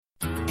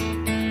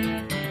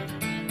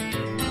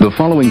The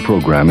following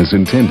program is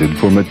intended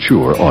for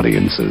mature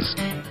audiences.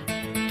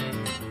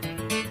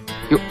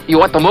 You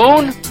want the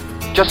moon?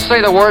 Just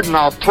say the word and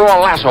I'll throw a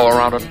lasso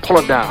around it and pull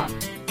it down.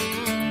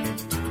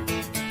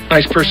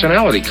 Nice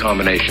personality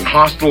combination,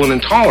 hostile and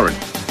intolerant.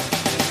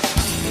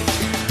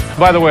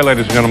 By the way,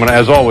 ladies and gentlemen,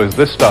 as always,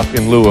 this stuff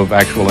in lieu of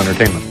actual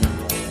entertainment.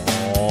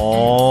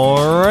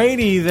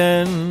 Alrighty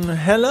then.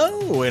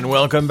 Hello and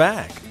welcome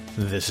back.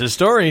 This is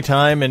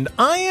Storytime and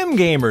I am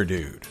Gamer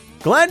Dude.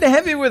 Glad to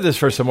have you with us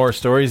for some more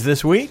stories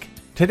this week.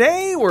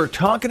 Today we're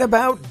talking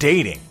about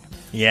dating.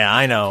 Yeah,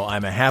 I know,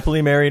 I'm a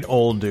happily married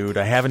old dude.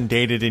 I haven't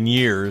dated in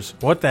years.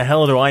 What the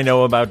hell do I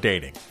know about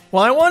dating?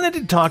 Well, I wanted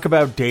to talk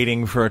about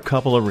dating for a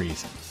couple of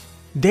reasons.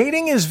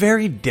 Dating is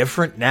very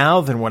different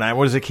now than when I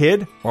was a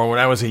kid or when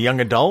I was a young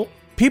adult.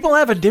 People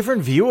have a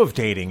different view of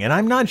dating, and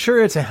I'm not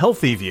sure it's a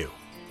healthy view.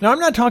 Now, I'm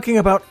not talking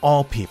about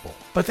all people,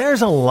 but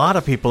there's a lot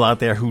of people out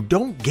there who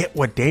don't get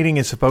what dating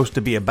is supposed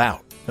to be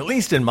about, at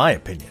least in my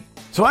opinion.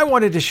 So I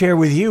wanted to share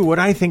with you what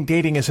I think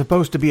dating is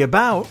supposed to be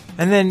about,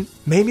 and then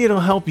maybe it'll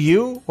help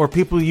you or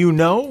people you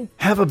know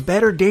have a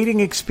better dating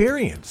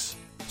experience.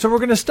 So we're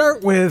going to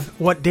start with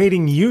what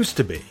dating used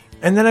to be.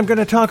 And then I'm going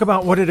to talk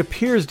about what it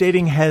appears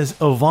dating has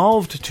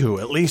evolved to,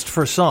 at least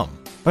for some.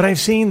 But I've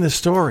seen the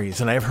stories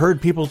and I've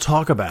heard people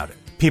talk about it.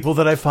 People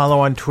that I follow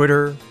on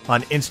Twitter,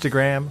 on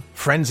Instagram,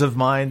 friends of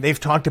mine, they've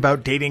talked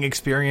about dating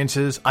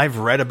experiences. I've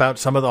read about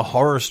some of the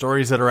horror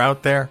stories that are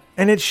out there.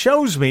 And it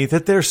shows me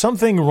that there's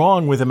something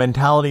wrong with the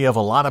mentality of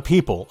a lot of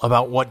people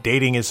about what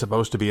dating is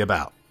supposed to be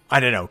about.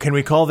 I don't know, can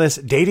we call this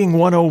Dating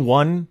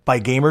 101 by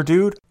Gamer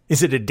Dude?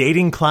 Is it a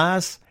dating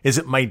class? Is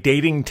it my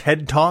dating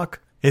TED Talk?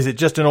 Is it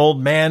just an old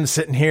man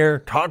sitting here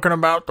talking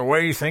about the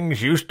way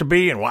things used to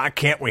be and why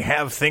can't we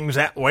have things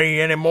that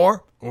way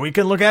anymore? We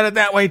can look at it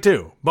that way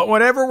too. But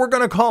whatever we're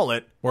going to call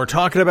it, we're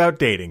talking about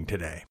dating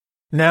today.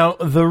 Now,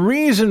 the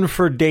reason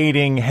for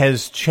dating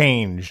has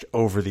changed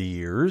over the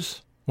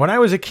years. When I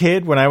was a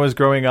kid, when I was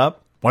growing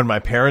up, when my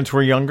parents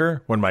were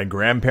younger, when my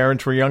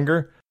grandparents were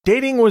younger,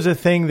 dating was a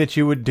thing that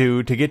you would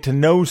do to get to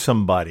know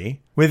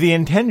somebody with the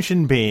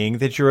intention being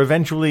that you're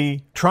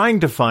eventually trying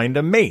to find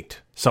a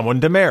mate,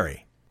 someone to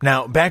marry.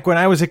 Now, back when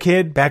I was a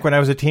kid, back when I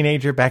was a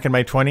teenager, back in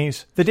my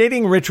 20s, the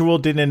dating ritual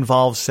didn't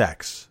involve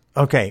sex.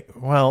 Okay,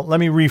 well,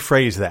 let me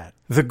rephrase that.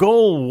 The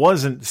goal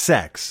wasn't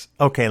sex.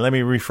 Okay, let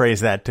me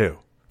rephrase that too.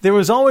 There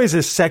was always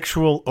a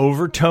sexual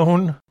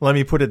overtone, let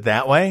me put it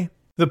that way.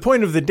 The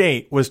point of the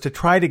date was to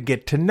try to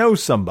get to know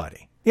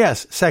somebody.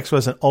 Yes, sex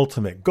was an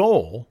ultimate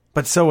goal,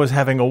 but so was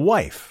having a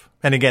wife.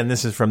 And again,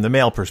 this is from the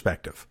male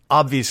perspective.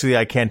 Obviously,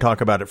 I can't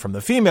talk about it from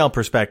the female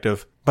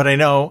perspective, but I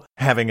know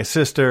having a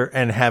sister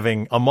and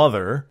having a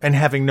mother and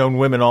having known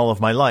women all of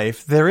my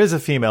life, there is a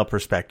female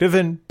perspective.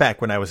 And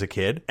back when I was a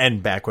kid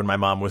and back when my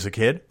mom was a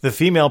kid, the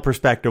female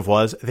perspective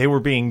was they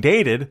were being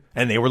dated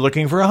and they were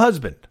looking for a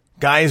husband.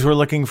 Guys were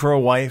looking for a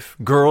wife,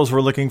 girls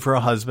were looking for a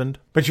husband,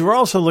 but you were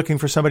also looking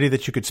for somebody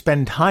that you could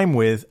spend time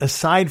with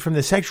aside from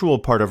the sexual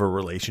part of a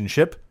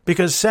relationship,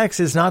 because sex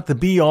is not the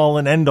be-all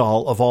and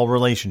end-all of all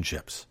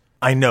relationships.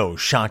 I know,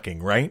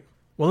 shocking, right?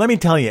 Well, let me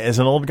tell you, as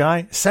an old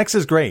guy, sex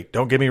is great,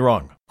 don't get me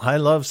wrong. I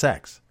love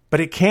sex. But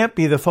it can't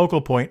be the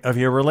focal point of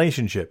your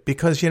relationship,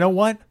 because you know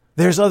what?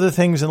 There's other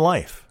things in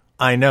life.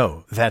 I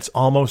know, that's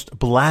almost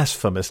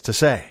blasphemous to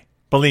say.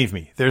 Believe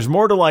me, there's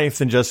more to life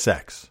than just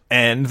sex.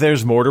 And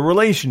there's more to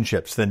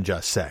relationships than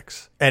just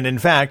sex. And in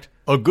fact,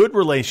 a good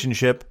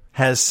relationship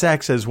has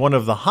sex as one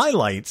of the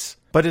highlights,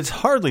 but it's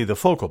hardly the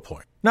focal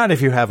point. Not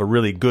if you have a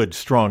really good,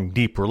 strong,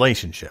 deep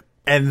relationship.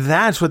 And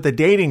that's what the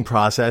dating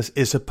process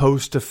is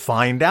supposed to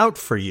find out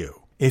for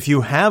you. If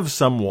you have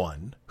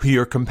someone who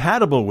you're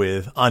compatible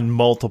with on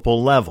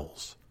multiple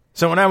levels.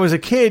 So when I was a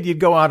kid, you'd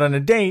go out on a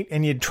date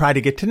and you'd try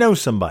to get to know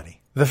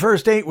somebody. The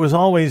first date was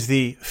always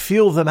the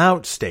feel them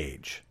out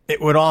stage.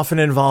 It would often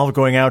involve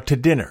going out to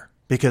dinner,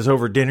 because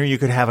over dinner you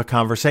could have a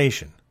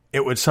conversation.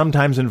 It would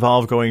sometimes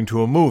involve going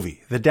to a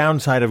movie. The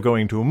downside of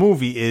going to a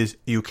movie is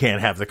you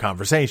can't have the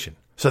conversation.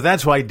 So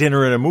that's why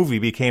dinner and a movie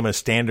became a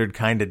standard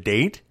kind of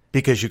date,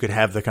 because you could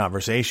have the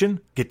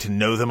conversation, get to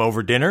know them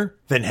over dinner,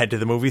 then head to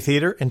the movie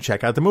theater and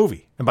check out the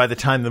movie. And by the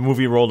time the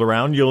movie rolled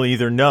around, you'll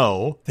either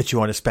know that you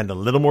want to spend a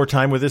little more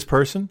time with this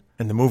person,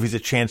 and the movie's a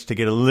chance to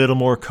get a little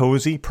more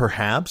cozy,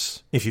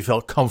 perhaps, if you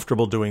felt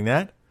comfortable doing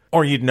that.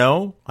 Or you'd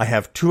know, I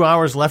have 2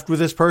 hours left with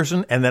this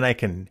person, and then I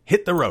can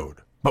hit the road.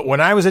 But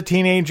when I was a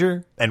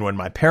teenager, and when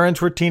my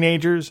parents were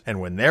teenagers, and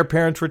when their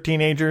parents were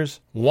teenagers,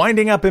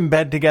 winding up in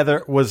bed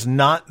together was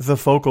not the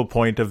focal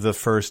point of the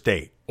first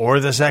date, or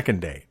the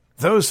second date.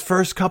 Those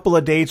first couple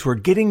of dates were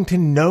getting to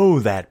know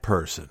that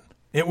person.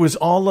 It was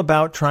all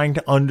about trying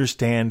to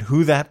understand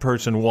who that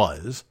person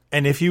was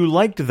and if you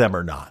liked them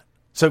or not.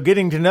 So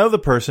getting to know the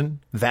person,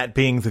 that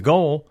being the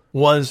goal,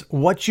 was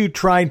what you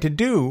tried to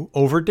do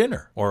over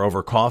dinner or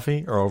over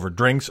coffee or over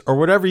drinks or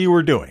whatever you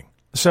were doing.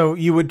 So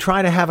you would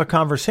try to have a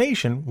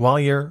conversation while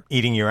you're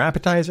eating your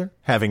appetizer,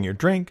 having your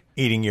drink,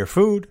 eating your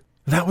food.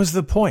 That was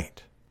the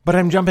point. But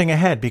I'm jumping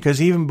ahead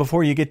because even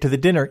before you get to the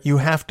dinner, you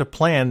have to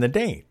plan the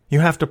date.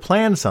 You have to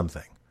plan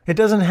something. It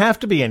doesn't have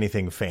to be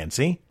anything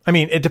fancy. I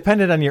mean, it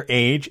depended on your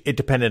age, it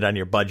depended on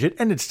your budget,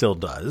 and it still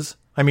does.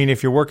 I mean,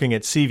 if you're working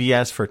at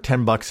CVS for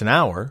 $10 an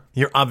hour,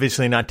 you're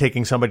obviously not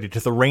taking somebody to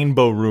the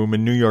Rainbow Room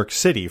in New York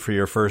City for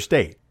your first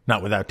date.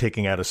 Not without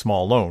taking out a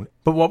small loan.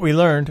 But what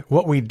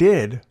we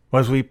did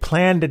was we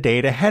planned a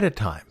date ahead of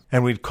time.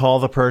 And we'd call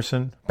the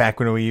person, back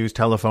when we used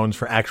telephones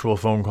for actual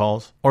phone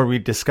calls, or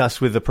we'd discuss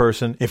with the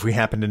person if we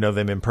happened to know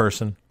them in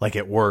person, like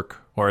at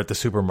work or at the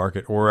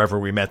supermarket or wherever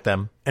we met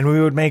them. And we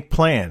would make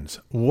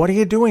plans. What are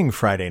you doing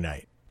Friday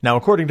night? Now,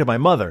 according to my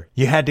mother,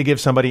 you had to give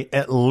somebody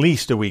at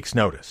least a week's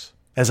notice.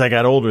 As I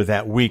got older,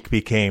 that week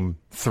became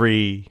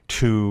 3,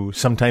 2,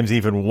 sometimes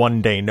even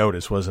 1 day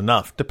notice was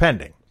enough,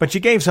 depending. But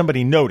you gave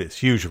somebody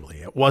notice,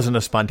 usually. It wasn't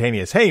a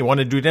spontaneous, hey, you want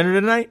to do dinner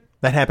tonight?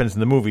 That happens in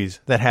the movies.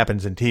 That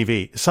happens in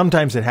TV.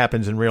 Sometimes it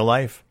happens in real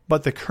life.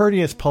 But the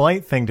courteous,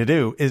 polite thing to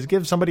do is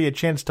give somebody a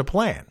chance to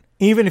plan.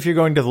 Even if you're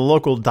going to the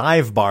local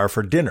dive bar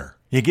for dinner,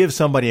 you give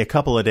somebody a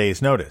couple of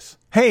days' notice.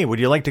 Hey, would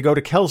you like to go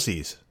to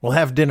Kelsey's? We'll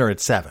have dinner at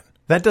 7.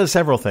 That does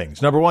several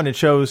things. Number 1, it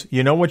shows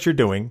you know what you're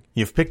doing.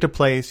 You've picked a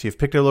place, you've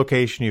picked a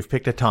location, you've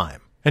picked a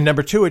time. And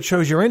number 2, it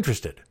shows you're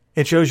interested.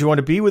 It shows you want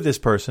to be with this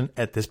person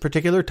at this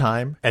particular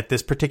time, at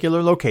this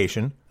particular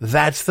location.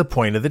 That's the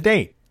point of the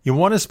date. You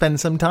want to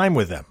spend some time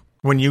with them.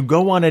 When you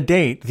go on a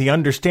date, the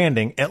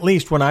understanding, at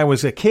least when I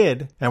was a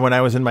kid, and when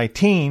I was in my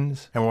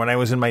teens, and when I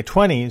was in my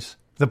 20s,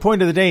 the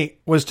point of the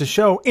date was to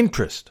show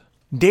interest.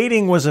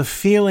 Dating was a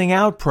feeling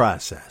out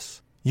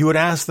process. You would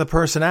ask the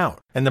person out,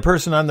 and the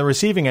person on the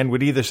receiving end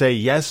would either say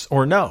yes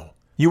or no.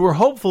 You were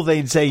hopeful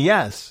they'd say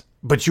yes,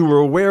 but you were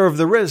aware of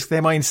the risk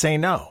they might say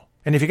no.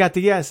 And if you got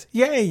the yes,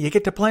 yay, you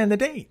get to plan the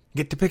date.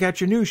 You get to pick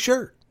out your new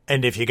shirt.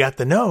 And if you got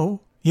the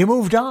no, you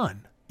moved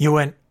on. You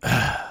went,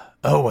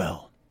 oh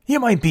well. You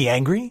might be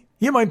angry.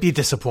 You might be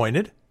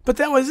disappointed. But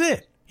that was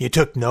it. You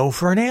took no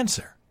for an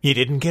answer. You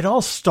didn't get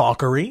all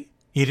stalkery.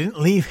 You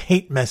didn't leave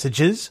hate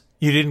messages.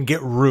 You didn't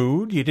get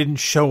rude. You didn't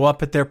show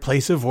up at their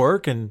place of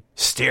work and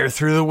stare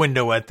through the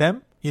window at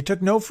them. You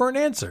took no for an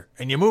answer,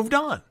 and you moved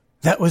on.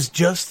 That was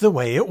just the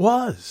way it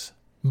was.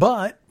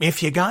 But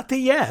if you got the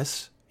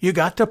yes, you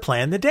got to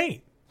plan the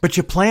date. But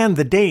you planned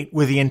the date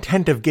with the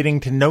intent of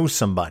getting to know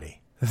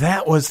somebody.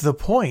 That was the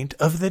point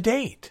of the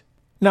date.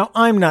 Now,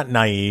 I'm not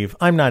naive.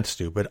 I'm not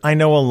stupid. I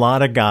know a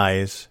lot of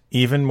guys,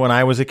 even when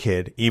I was a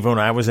kid, even when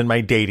I was in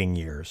my dating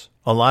years,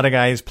 a lot of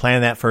guys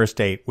plan that first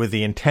date with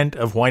the intent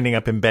of winding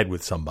up in bed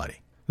with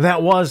somebody.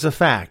 That was a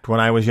fact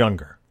when I was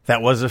younger.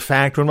 That was a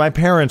fact when my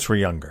parents were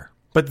younger.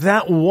 But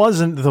that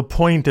wasn't the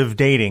point of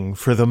dating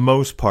for the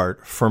most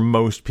part for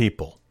most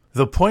people.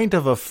 The point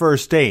of a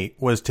first date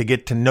was to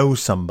get to know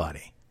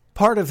somebody.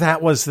 Part of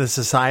that was the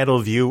societal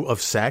view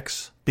of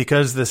sex,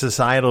 because the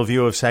societal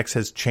view of sex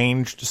has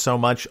changed so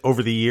much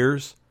over the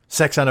years.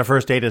 Sex on a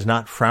first date is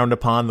not frowned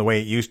upon the way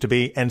it used to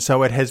be, and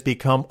so it has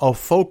become a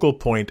focal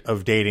point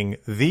of dating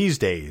these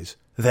days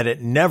that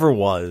it never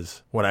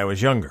was when I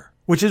was younger,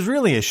 which is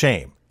really a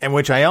shame, and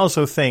which I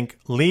also think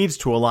leads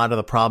to a lot of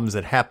the problems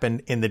that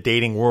happen in the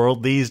dating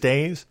world these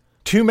days.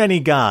 Too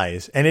many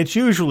guys, and it's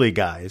usually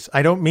guys.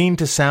 I don't mean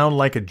to sound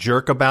like a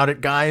jerk about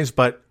it, guys,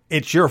 but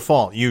it's your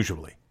fault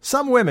usually.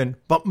 Some women,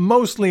 but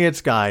mostly it's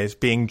guys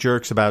being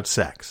jerks about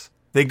sex.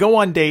 They go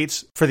on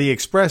dates for the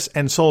express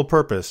and sole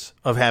purpose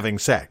of having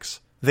sex.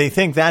 They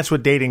think that's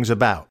what dating's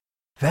about.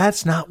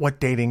 That's not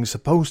what dating's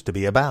supposed to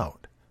be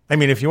about. I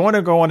mean, if you want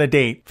to go on a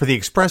date for the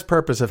express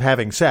purpose of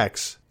having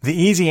sex, the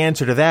easy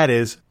answer to that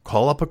is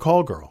call up a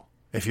call girl.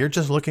 If you're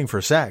just looking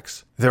for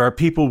sex, there are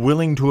people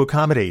willing to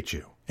accommodate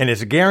you. And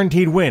it's a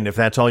guaranteed win if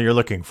that's all you're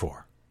looking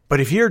for. But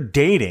if you're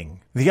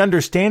dating, the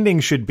understanding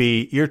should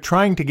be you're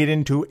trying to get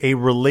into a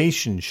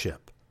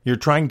relationship. You're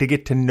trying to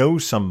get to know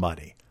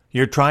somebody.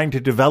 You're trying to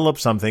develop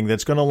something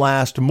that's going to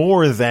last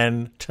more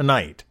than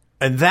tonight.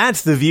 And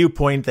that's the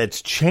viewpoint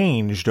that's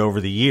changed over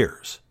the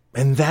years.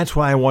 And that's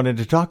why I wanted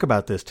to talk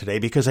about this today,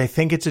 because I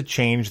think it's a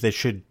change that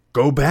should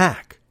go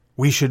back.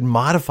 We should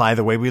modify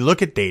the way we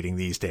look at dating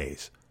these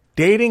days.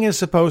 Dating is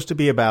supposed to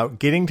be about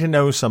getting to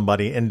know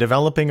somebody and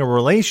developing a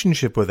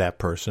relationship with that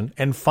person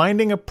and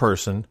finding a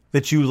person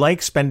that you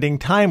like spending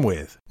time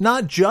with.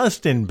 Not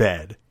just in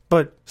bed,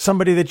 but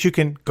somebody that you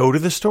can go to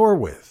the store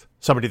with.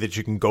 Somebody that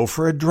you can go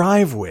for a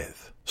drive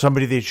with.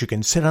 Somebody that you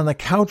can sit on the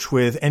couch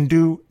with and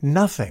do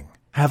nothing.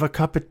 Have a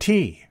cup of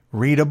tea.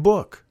 Read a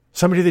book.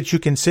 Somebody that you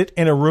can sit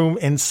in a room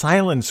in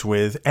silence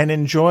with and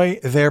enjoy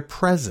their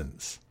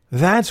presence.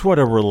 That's what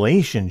a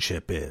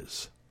relationship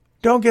is.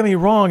 Don't get me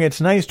wrong, it's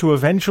nice to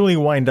eventually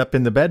wind up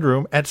in the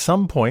bedroom at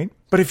some point,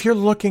 but if you're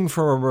looking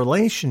for a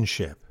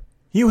relationship,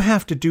 you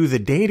have to do the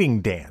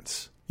dating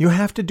dance. You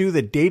have to do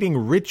the dating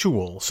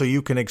ritual so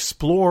you can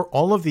explore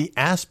all of the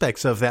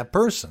aspects of that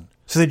person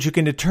so that you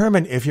can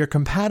determine if you're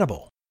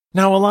compatible.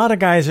 Now, a lot of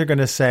guys are going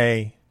to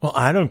say, well,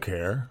 I don't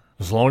care.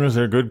 As long as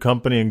they're good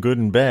company and good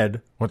in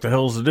bed, what the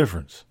hell's the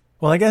difference?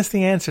 Well, I guess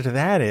the answer to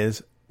that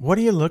is, what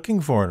are you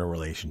looking for in a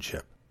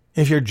relationship?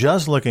 If you're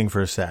just looking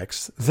for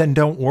sex, then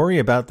don't worry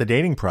about the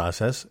dating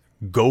process.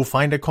 Go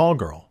find a call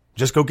girl.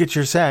 Just go get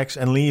your sex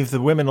and leave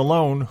the women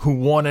alone who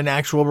want an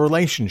actual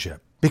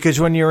relationship. Because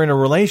when you're in a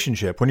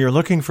relationship, when you're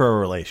looking for a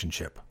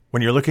relationship,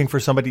 when you're looking for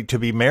somebody to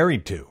be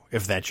married to,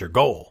 if that's your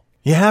goal,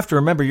 you have to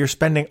remember you're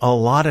spending a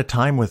lot of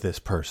time with this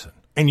person.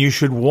 And you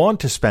should want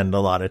to spend a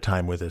lot of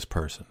time with this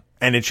person.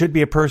 And it should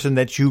be a person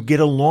that you get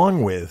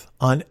along with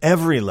on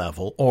every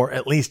level, or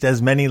at least as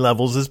many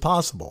levels as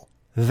possible.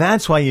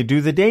 That's why you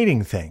do the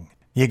dating thing.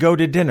 You go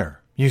to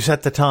dinner. You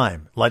set the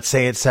time. Let's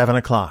say it's 7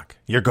 o'clock.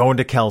 You're going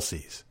to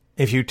Kelsey's.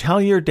 If you tell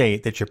your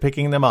date that you're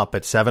picking them up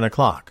at 7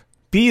 o'clock,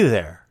 be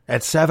there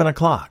at 7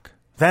 o'clock.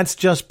 That's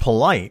just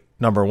polite,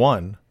 number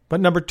one.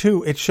 But number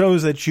two, it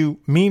shows that you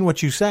mean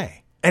what you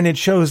say. And it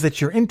shows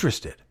that you're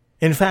interested.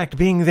 In fact,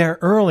 being there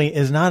early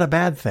is not a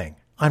bad thing.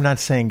 I'm not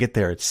saying get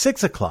there at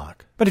 6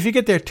 o'clock, but if you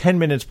get there 10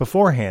 minutes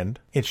beforehand,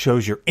 it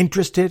shows you're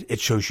interested, it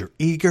shows you're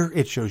eager,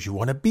 it shows you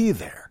want to be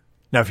there.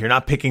 Now, if you're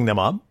not picking them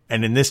up,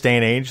 and in this day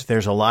and age,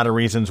 there's a lot of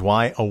reasons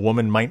why a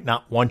woman might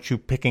not want you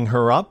picking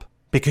her up,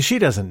 because she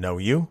doesn't know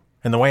you.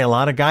 And the way a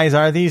lot of guys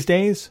are these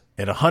days,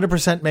 it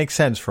 100% makes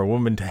sense for a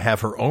woman to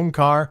have her own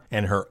car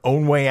and her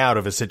own way out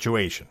of a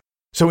situation.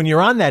 So when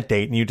you're on that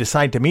date and you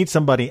decide to meet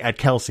somebody at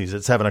Kelsey's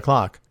at 7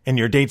 o'clock and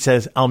your date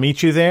says, I'll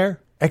meet you there,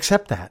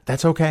 accept that.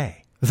 That's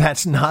okay.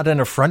 That's not an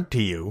affront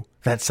to you.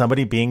 That's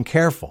somebody being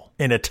careful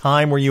in a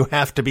time where you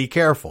have to be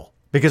careful.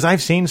 Because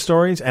I've seen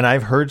stories and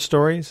I've heard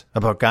stories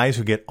about guys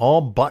who get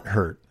all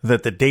butthurt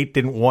that the date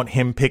didn't want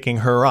him picking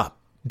her up.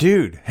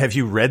 Dude, have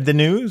you read the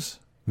news?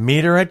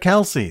 Meet her at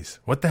Kelsey's.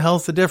 What the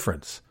hell's the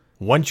difference?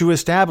 Once you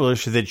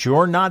establish that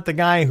you're not the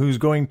guy who's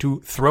going to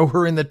throw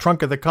her in the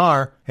trunk of the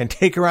car and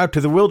take her out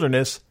to the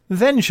wilderness,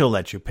 then she'll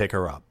let you pick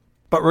her up.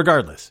 But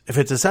regardless, if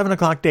it's a 7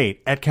 o'clock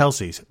date at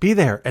Kelsey's, be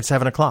there at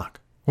 7 o'clock.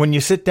 When you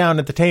sit down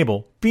at the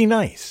table, be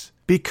nice,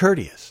 be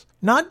courteous.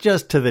 Not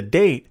just to the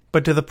date,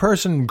 but to the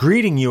person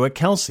greeting you at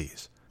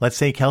Kelsey's. Let's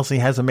say Kelsey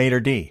has a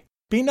maitre d'.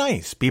 Be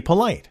nice, be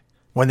polite.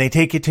 When they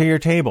take you to your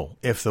table,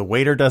 if the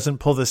waiter doesn't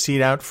pull the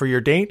seat out for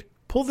your date,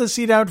 pull the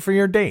seat out for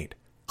your date.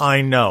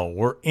 I know,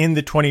 we're in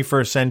the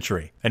 21st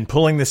century, and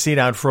pulling the seat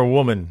out for a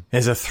woman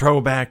is a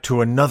throwback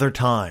to another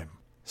time.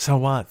 So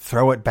what?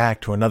 Throw it back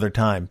to another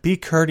time. Be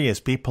courteous,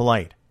 be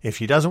polite. If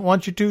she doesn't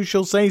want you to,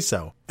 she'll say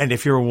so. And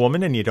if you're a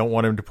woman and you don't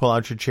want him to pull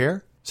out your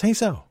chair, say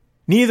so.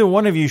 Neither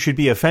one of you should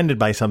be offended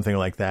by something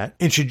like that.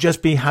 It should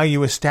just be how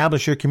you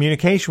establish your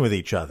communication with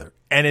each other.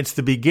 And it's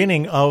the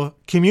beginning of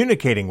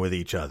communicating with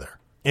each other.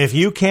 If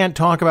you can't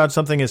talk about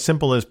something as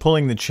simple as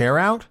pulling the chair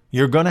out,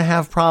 you're going to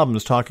have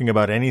problems talking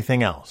about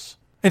anything else.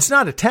 It's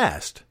not a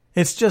test.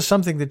 It's just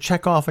something to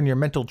check off on your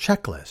mental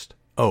checklist.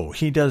 Oh,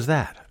 he does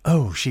that.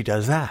 Oh, she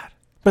does that.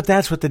 But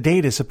that's what the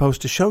date is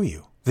supposed to show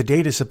you. The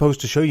date is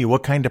supposed to show you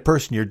what kind of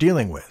person you're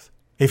dealing with.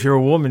 If you're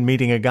a woman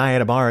meeting a guy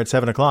at a bar at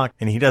 7 o'clock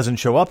and he doesn't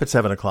show up at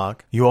 7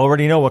 o'clock, you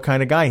already know what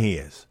kind of guy he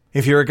is.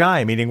 If you're a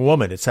guy meeting a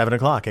woman at 7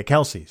 o'clock at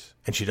Kelsey's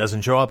and she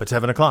doesn't show up at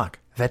 7 o'clock,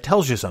 that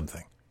tells you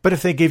something. But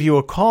if they give you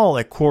a call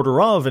at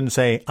 1:15 and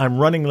say, I'm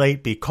running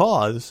late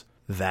because,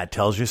 that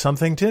tells you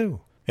something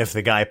too. If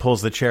the guy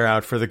pulls the chair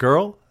out for the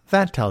girl,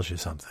 that tells you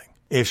something.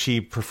 If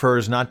she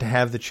prefers not to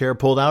have the chair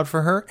pulled out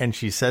for her and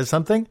she says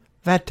something,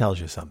 that tells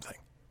you something.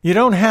 You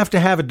don't have to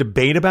have a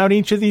debate about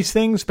each of these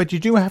things, but you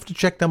do have to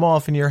check them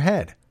off in your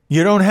head.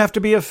 You don't have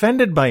to be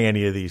offended by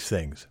any of these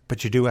things,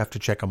 but you do have to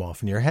check them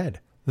off in your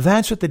head.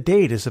 That's what the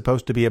date is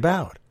supposed to be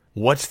about.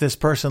 What's this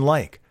person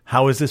like?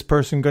 How is this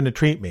person going to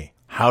treat me?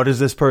 How does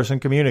this person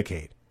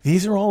communicate?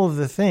 These are all of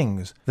the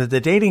things that the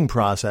dating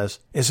process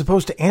is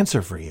supposed to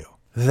answer for you.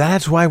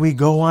 That's why we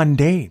go on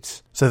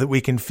dates, so that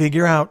we can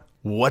figure out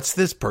what's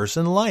this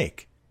person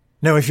like.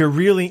 Now, if you're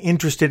really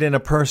interested in a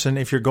person,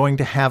 if you're going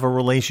to have a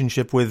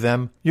relationship with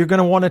them, you're going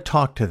to want to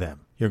talk to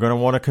them. You're going to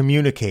want to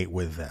communicate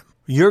with them.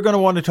 You're going to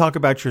want to talk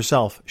about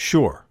yourself,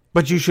 sure.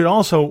 But you should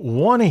also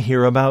want to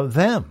hear about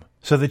them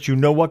so that you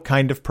know what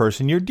kind of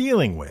person you're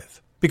dealing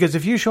with. Because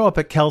if you show up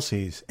at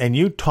Kelsey's and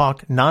you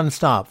talk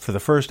nonstop for the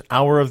first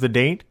hour of the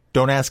date,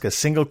 don't ask a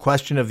single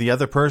question of the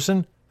other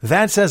person,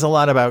 that says a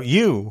lot about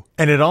you,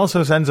 and it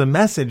also sends a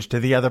message to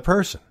the other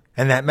person.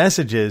 And that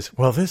message is,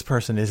 well, this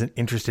person isn't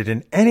interested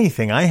in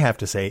anything I have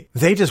to say.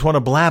 They just want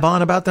to blab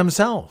on about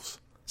themselves.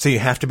 So you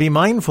have to be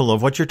mindful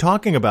of what you're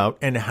talking about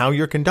and how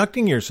you're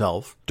conducting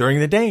yourself during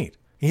the date.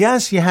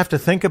 Yes, you have to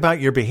think about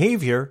your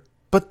behavior,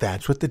 but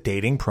that's what the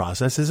dating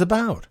process is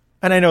about.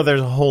 And I know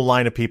there's a whole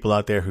line of people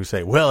out there who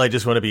say, well, I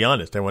just want to be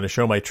honest. I want to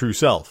show my true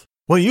self.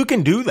 Well, you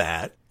can do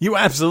that. You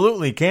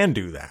absolutely can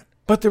do that.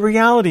 But the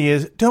reality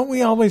is, don't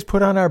we always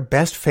put on our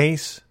best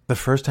face the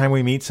first time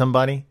we meet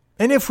somebody?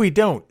 And if we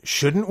don't,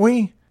 shouldn't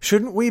we?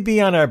 Shouldn't we be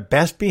on our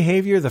best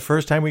behavior the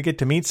first time we get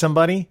to meet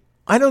somebody?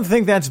 I don't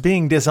think that's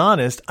being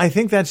dishonest. I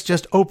think that's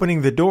just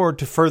opening the door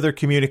to further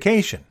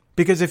communication.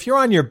 Because if you're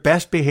on your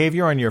best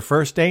behavior on your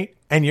first date,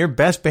 and your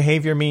best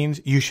behavior means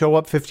you show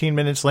up 15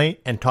 minutes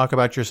late and talk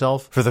about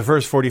yourself for the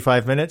first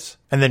 45 minutes,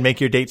 and then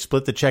make your date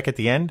split the check at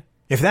the end,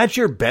 if that's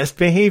your best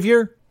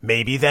behavior,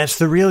 maybe that's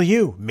the real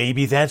you.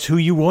 Maybe that's who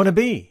you want to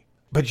be.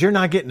 But you're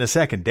not getting a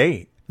second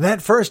date.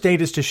 That first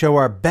date is to show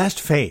our best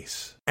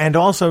face and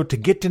also to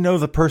get to know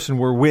the person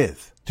we're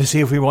with. to see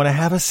if we want to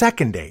have a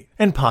second date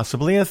and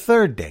possibly a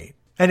third date.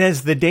 And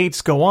as the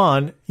dates go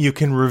on, you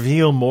can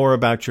reveal more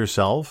about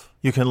yourself.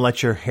 You can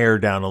let your hair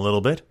down a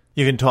little bit.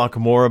 You can talk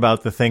more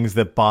about the things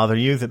that bother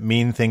you, that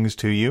mean things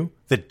to you,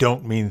 that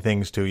don't mean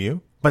things to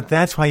you. But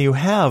that's why you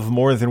have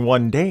more than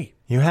one date.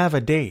 You have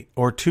a date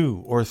or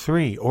two or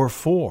three or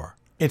four.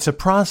 It's a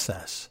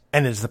process.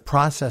 And as the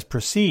process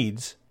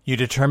proceeds, you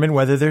determine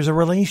whether there's a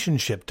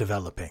relationship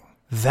developing.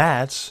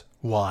 That's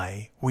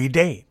why we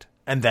date.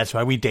 And that's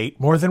why we date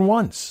more than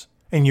once.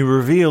 And you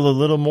reveal a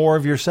little more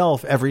of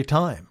yourself every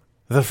time.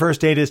 The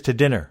first date is to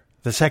dinner.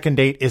 The second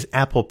date is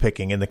apple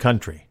picking in the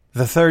country.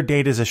 The third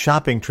date is a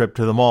shopping trip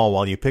to the mall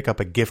while you pick up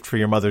a gift for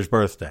your mother's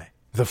birthday.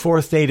 The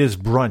fourth date is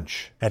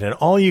brunch at an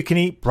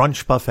all-you-can-eat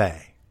brunch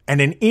buffet. And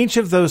in each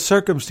of those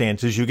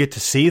circumstances, you get to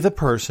see the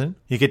person,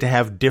 you get to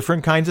have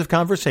different kinds of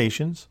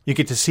conversations, you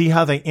get to see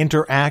how they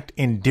interact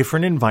in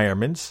different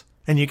environments,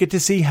 and you get to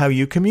see how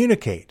you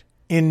communicate.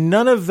 In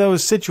none of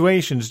those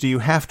situations do you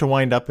have to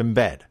wind up in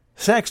bed.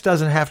 Sex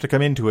doesn't have to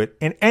come into it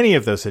in any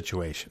of those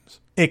situations.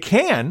 It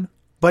can,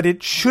 but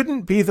it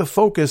shouldn't be the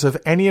focus of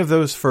any of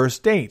those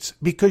first dates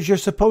because you're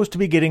supposed to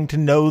be getting to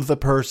know the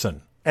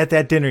person. At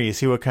that dinner, you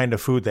see what kind of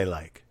food they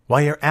like.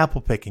 While you're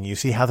apple picking, you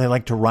see how they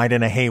like to ride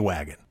in a hay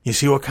wagon. You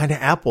see what kind of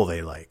apple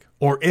they like,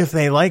 or if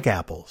they like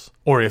apples,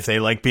 or if they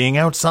like being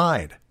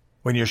outside.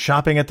 When you're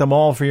shopping at the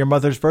mall for your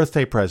mother's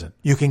birthday present,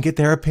 you can get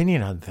their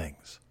opinion on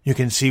things. You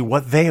can see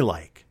what they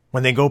like.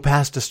 When they go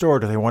past a store,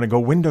 do they want to go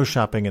window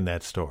shopping in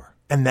that store?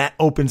 And that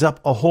opens up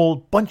a whole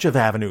bunch of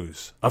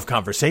avenues of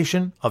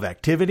conversation, of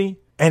activity.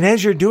 And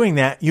as you're doing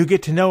that, you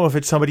get to know if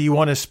it's somebody you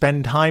want to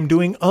spend time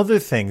doing other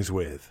things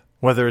with,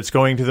 whether it's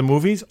going to the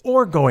movies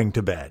or going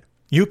to bed.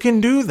 You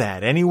can do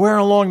that anywhere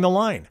along the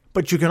line,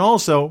 but you can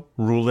also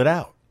rule it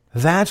out.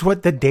 That's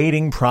what the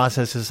dating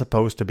process is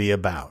supposed to be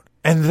about.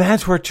 And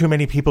that's where too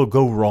many people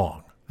go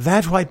wrong.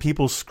 That's why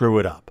people screw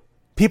it up.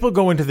 People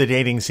go into the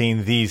dating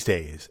scene these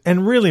days,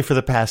 and really for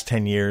the past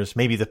 10 years,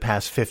 maybe the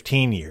past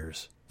 15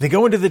 years, they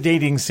go into the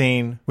dating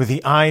scene with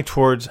the eye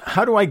towards,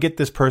 how do I get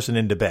this person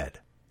into bed?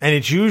 And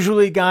it's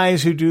usually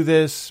guys who do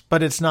this,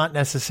 but it's not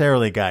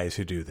necessarily guys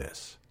who do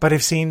this. But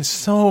I've seen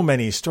so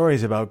many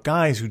stories about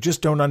guys who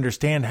just don't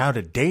understand how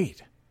to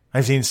date.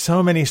 I've seen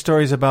so many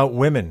stories about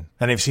women,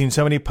 and I've seen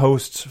so many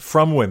posts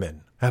from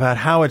women about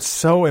how it's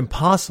so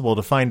impossible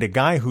to find a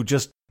guy who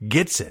just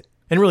gets it.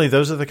 And really,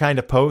 those are the kind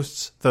of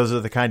posts, those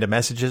are the kind of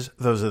messages,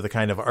 those are the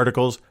kind of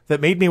articles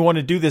that made me want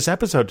to do this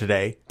episode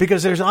today,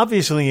 because there's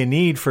obviously a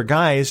need for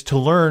guys to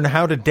learn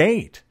how to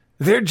date.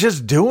 They're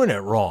just doing it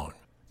wrong.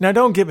 Now,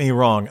 don't get me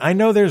wrong. I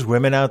know there's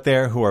women out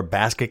there who are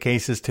basket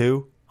cases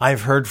too.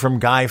 I've heard from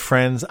guy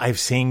friends. I've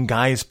seen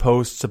guys'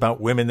 posts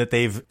about women that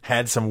they've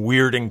had some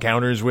weird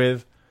encounters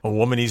with. A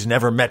woman he's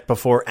never met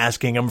before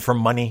asking him for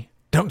money.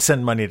 Don't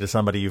send money to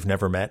somebody you've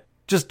never met.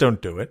 Just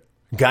don't do it.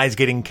 Guys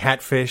getting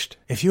catfished.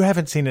 If you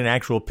haven't seen an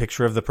actual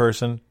picture of the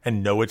person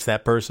and know it's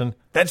that person,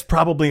 that's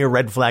probably a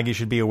red flag you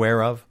should be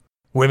aware of.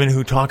 Women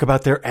who talk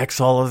about their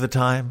ex all of the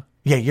time.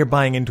 Yeah, you're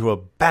buying into a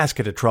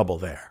basket of trouble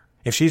there.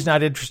 If she's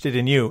not interested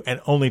in you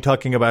and only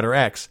talking about her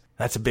ex,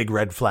 that's a big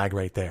red flag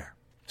right there.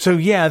 So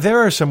yeah, there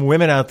are some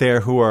women out there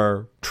who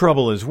are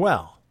trouble as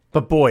well.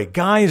 But boy,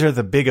 guys are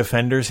the big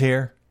offenders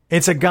here.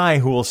 It's a guy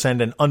who will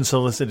send an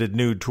unsolicited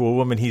nude to a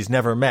woman he's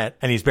never met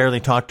and he's barely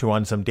talked to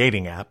on some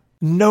dating app.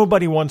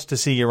 Nobody wants to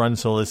see your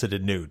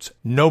unsolicited nudes.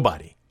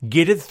 Nobody.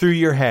 Get it through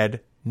your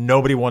head.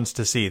 Nobody wants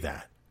to see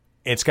that.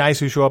 It's guys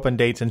who show up on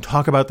dates and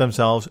talk about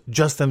themselves,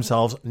 just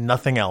themselves,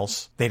 nothing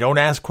else. They don't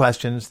ask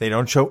questions. They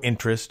don't show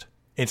interest.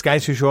 It's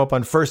guys who show up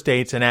on first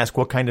dates and ask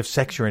what kind of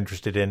sex you're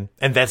interested in,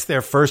 and that's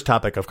their first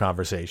topic of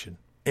conversation.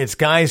 It's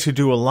guys who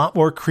do a lot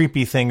more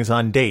creepy things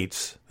on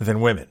dates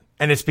than women.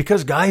 And it's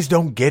because guys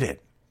don't get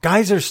it.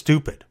 Guys are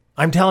stupid.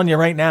 I'm telling you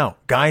right now,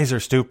 guys are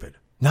stupid.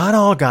 Not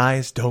all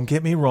guys, don't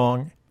get me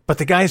wrong. But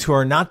the guys who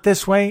are not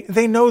this way,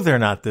 they know they're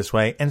not this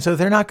way, and so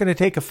they're not going to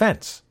take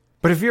offense.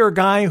 But if you're a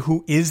guy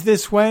who is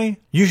this way,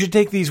 you should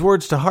take these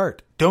words to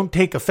heart. Don't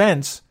take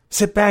offense.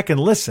 Sit back and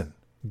listen.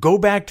 Go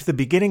back to the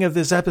beginning of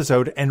this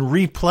episode and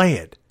replay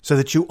it so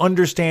that you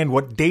understand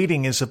what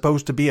dating is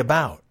supposed to be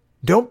about.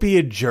 Don't be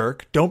a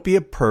jerk. Don't be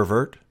a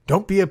pervert.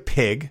 Don't be a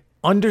pig.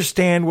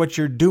 Understand what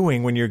you're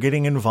doing when you're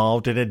getting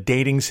involved in a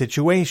dating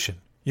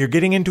situation. You're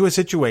getting into a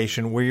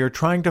situation where you're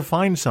trying to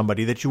find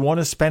somebody that you want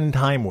to spend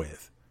time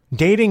with.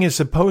 Dating is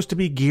supposed to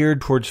be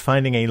geared towards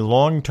finding a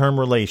long-term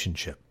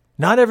relationship.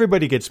 Not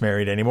everybody gets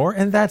married anymore,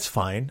 and that's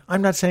fine.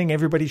 I'm not saying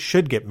everybody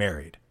should get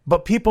married.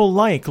 But people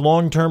like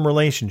long-term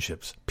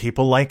relationships.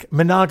 People like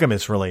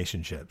monogamous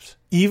relationships.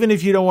 Even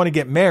if you don't want to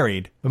get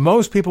married,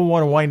 most people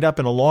want to wind up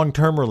in a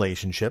long-term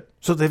relationship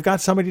so they've got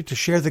somebody to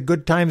share the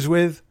good times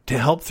with, to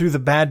help through the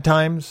bad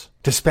times,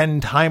 to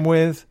spend time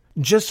with,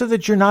 just so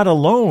that you're not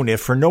alone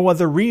if for no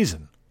other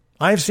reason.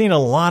 I've seen a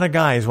lot of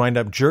guys wind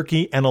up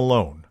jerky and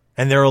alone.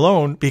 And they're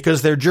alone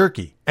because they're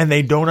jerky, and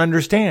they don't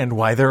understand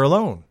why they're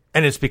alone.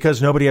 And it's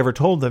because nobody ever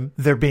told them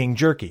they're being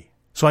jerky.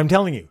 So I'm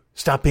telling you,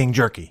 stop being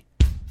jerky.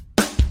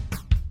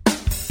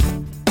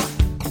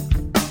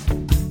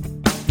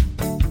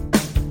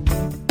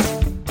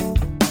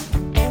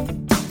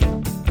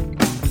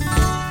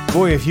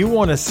 Boy, if you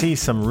want to see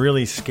some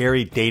really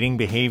scary dating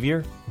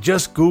behavior,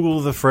 just Google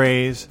the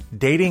phrase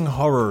dating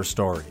horror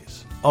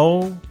stories.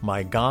 Oh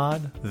my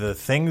God, the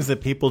things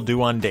that people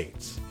do on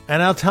dates.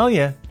 And I'll tell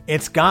you,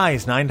 it's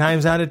guys 9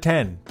 times out of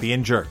 10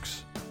 being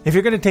jerks. If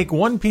you're going to take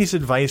one piece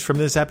of advice from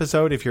this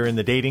episode, if you're in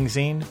the dating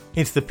scene,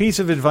 it's the piece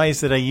of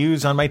advice that I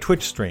use on my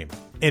Twitch stream.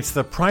 It's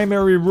the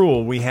primary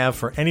rule we have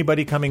for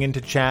anybody coming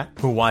into chat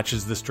who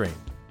watches the stream.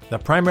 The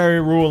primary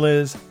rule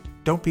is,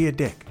 don't be a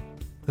dick.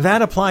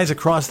 That applies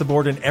across the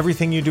board in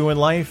everything you do in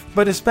life,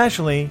 but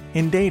especially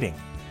in dating.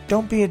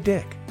 Don't be a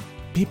dick.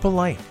 Be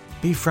polite.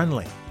 Be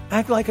friendly.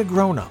 Act like a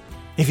grown-up.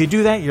 If you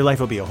do that, your life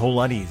will be a whole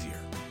lot easier.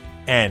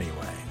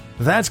 Anyway,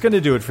 that's going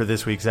to do it for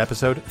this week's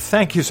episode.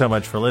 Thank you so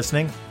much for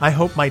listening. I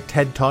hope my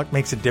TED Talk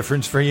makes a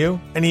difference for you.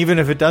 And even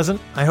if it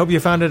doesn't, I hope you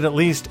found it at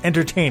least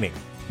entertaining.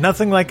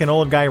 Nothing like an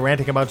old guy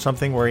ranting about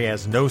something where he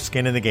has no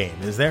skin in the game,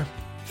 is there?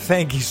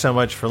 Thank you so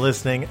much for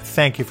listening.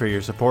 Thank you for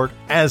your support.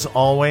 As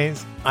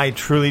always, I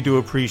truly do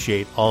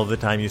appreciate all of the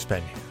time you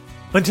spend here.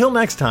 Until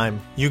next time,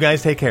 you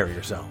guys take care of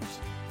yourselves.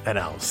 And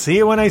I'll see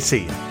you when I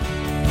see you.